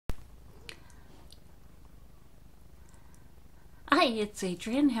Hi, it's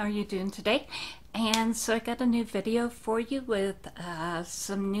Adrienne. How are you doing today? And so I got a new video for you with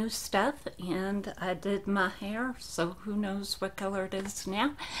some new stuff, and I did my hair, so who knows what color it is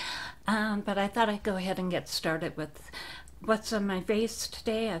now. But I thought I'd go ahead and get started with what's on my face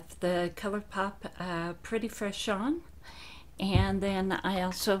today. I have the Colourpop Pretty Fresh on, and then I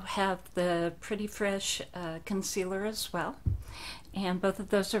also have the Pretty Fresh concealer as well. And both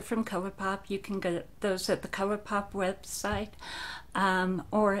of those are from Colourpop. You can get those at the Colourpop website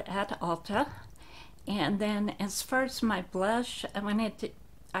or at Ulta. And then as far as my blush, I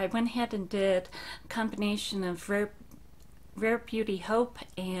went ahead and did a combination of Rare Beauty Hope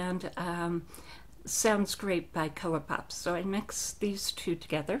and Sounds Grape by Colourpop. So I mixed these two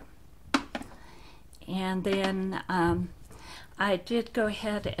together. And then I did go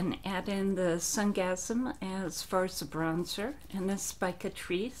ahead and add in the Sungasm as far as the bronzer, and this is by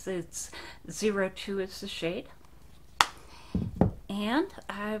Catrice. It's 02 is the shade. And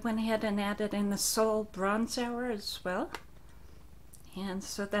I went ahead and added in the Soul Bronze Hour as well. And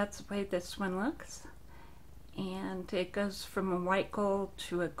so that's the way this one looks. And it goes from a white gold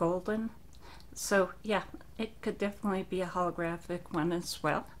to a golden. So yeah, it could definitely be a holographic one as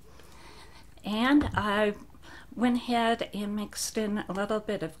well. And I went ahead and mixed in a little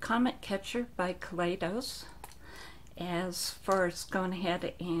bit of Comet Catcher by Kaleidos as far as going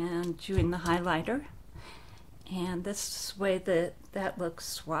ahead and doing the highlighter. And this is the way that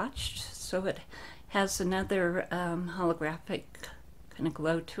looks swatched. So it has another holographic kind of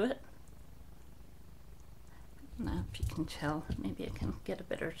glow to it. I don't know if you can tell. Maybe I can get a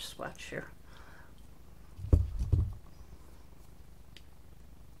better swatch here.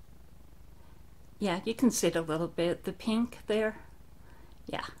 Yeah, you can see it a little bit. The pink there,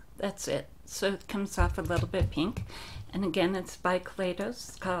 yeah, that's it. So it comes off a little bit pink. And again, it's by Kaleidos.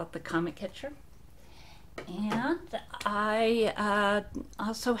 It's called the Comet Catcher. And I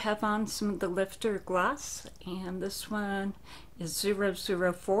also have on some of the Lifter Gloss. And this one is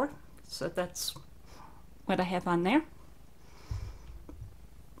 004. So that's what I have on there.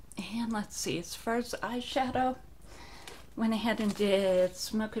 And let's see, as far as eyeshadow, went ahead and did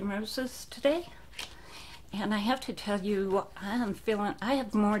Smoke and Roses today. And I have to tell you, I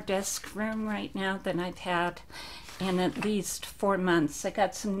have more desk room right now than I've had in at least 4 months. I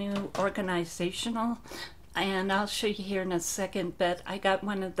got some new organizational, and I'll show you here in a second, but I got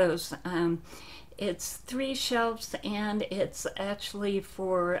one of those. It's 3 shelves, and it's actually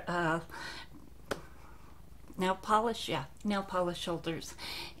for nail polish, yeah, nail polish holders.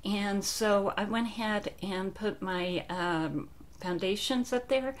 And so I went ahead and put my foundations up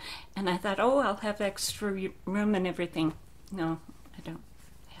there, and I thought, oh, I'll have extra room and everything. No, I don't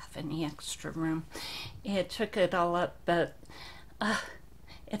have any extra room. It took it all up, but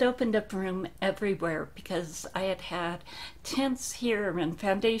it opened up room everywhere because I had tints here and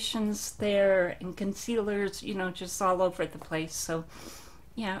foundations there and concealers, you know, just all over the place. So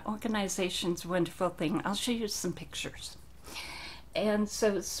yeah, organization's a wonderful thing. I'll show you some pictures. And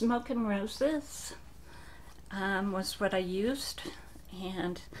so Smoke and Roses was what I used,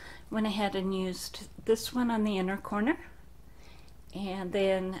 and went ahead and used this one on the inner corner, and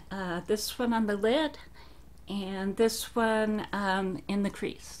then this one on the lid, and this one in the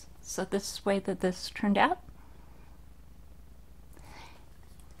crease. So this is the way that this turned out.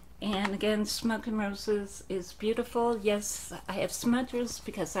 And again, Smoke and Roses is beautiful. Yes, I have smudges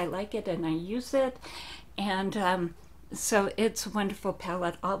because I like it and I use it, and so it's a wonderful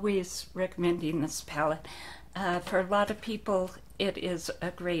palette. Always recommending this palette. For a lot of people, it is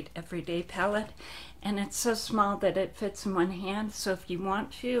a great everyday palette, and it's so small that it fits in one hand. So if you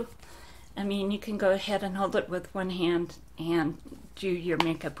want to, I mean, you can go ahead and hold it with one hand and do your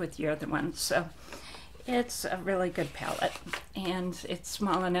makeup with your other one. So it's a really good palette, and it's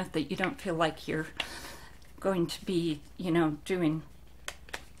small enough that you don't feel like you're going to be, you know, doing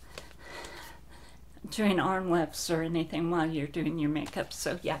arm lifts or anything while you're doing your makeup.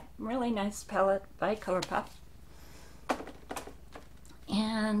 So yeah, really nice palette by Colourpop.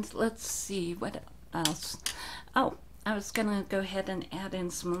 And let's see what else. Oh, I was gonna go ahead and add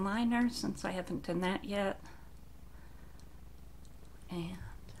in some liner since I haven't done that yet. And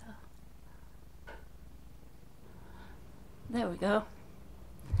there we go.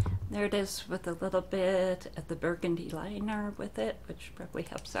 There it is with a little bit of the burgundy liner with it, which probably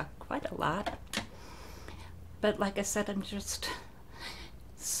helps out quite a lot. But like I said, I'm just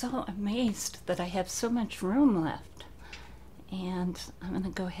so amazed that I have so much room left. And I'm going to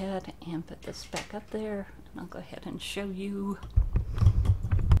go ahead and put this back up there, and I'll go ahead and show you.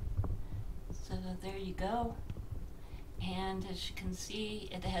 So there you go. And as you can see,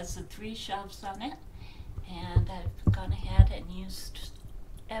 it has the 3 shelves on it. and I've gone ahead and used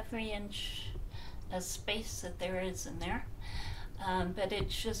every inch of space that there is in there. But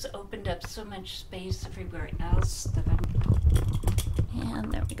it's just opened up so much space everywhere else that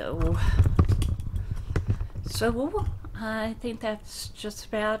and there we go. So I think that's just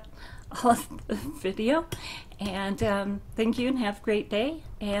about all of the video, and thank you and have a great day,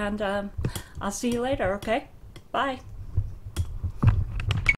 and I'll see you later, okay? Bye.